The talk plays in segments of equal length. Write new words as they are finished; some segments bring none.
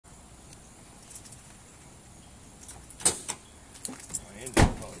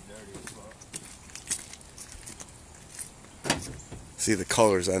See, the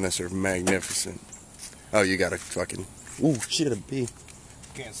colors on this are magnificent. Oh, you got a fucking... Ooh, shit, a bee.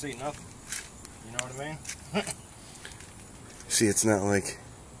 Can't see nothing. You know what I mean? See, it's not like...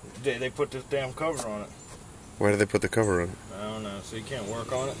 They put this damn cover on it. Why did they put the cover on it? I don't know. So you can't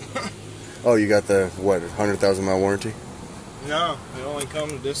work on it? Oh, you got the, what, 100,000 mile warranty? No, it only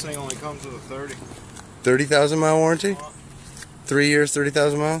comes. This thing only comes with a 30. 30,000 mile warranty? 3 years,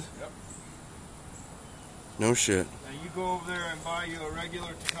 30,000 miles? Yep. No shit. Now you go over there and buy you a regular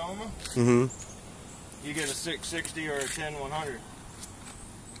Tacoma. Mm-hmm. You get a 660 or a 10100.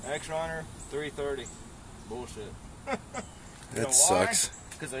 X-Runner 330. Bullshit. That sucks.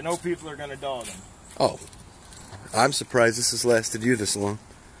 Because I know people are gonna dog them. Oh, I'm surprised this has lasted you this long.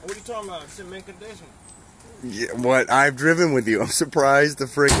 What are you talking about? It's in mint condition. Yeah, what? I've driven with you. I'm surprised the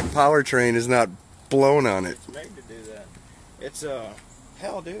freaking powertrain is not blown on it. It's made to do that. It's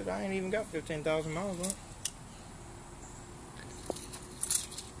hell, dude. I ain't even got 15,000 miles on it.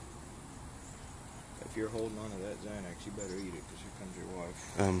 If you're holding on to that Xanax, you better eat it, because here comes your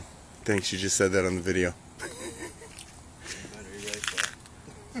wife. Thanks. You just said that on the video. You better erase that.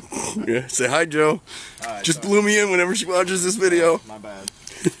 Yeah. Say hi, Joe. Right, just blew me in whenever she watches this video. My bad.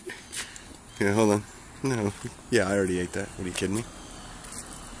 Yeah, hold on. No. Yeah, I already ate that. What, are you kidding me?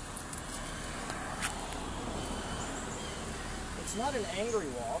 It's not an angry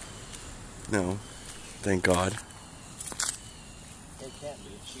walk. No. Thank God. It can't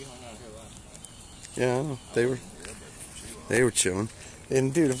be. She hung out here last night. Yeah, I know. They were chilling.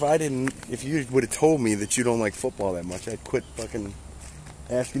 And dude, if you would have told me that you don't like football that much, I'd quit fucking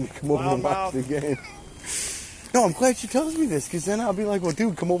asking you to come over and watch the game. No, I'm glad she tells me this, because then I'll be like, well,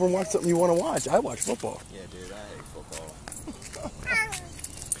 dude, come over and watch something you want to watch. I watch football. Yeah, dude, I hate football.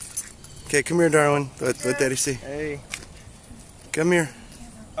 Okay, come here, Darwin. Let Daddy see. Hey. Come here.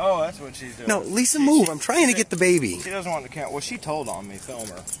 Oh, that's what she's doing. No, Lisa, move. I'm trying to get the baby. She doesn't want to count. Well, she told on me, film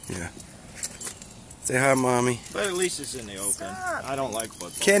her. Yeah. Say hi, Mommy. But at least it's in the open. Stop. I don't like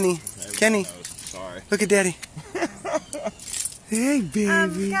football. Kenny. Everyone Kenny. knows. Sorry. Look at Daddy. Hey,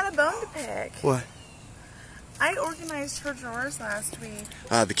 baby. We got a bone to pick. What? I organized her drawers last week.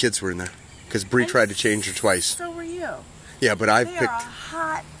 Ah, the kids were in there. Because Bree tried to change her twice. So were you. Yeah, but I They picked... are a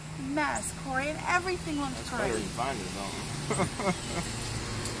hot mess, Corey, and everything looks Better great. than finding something.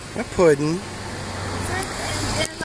 A pudding.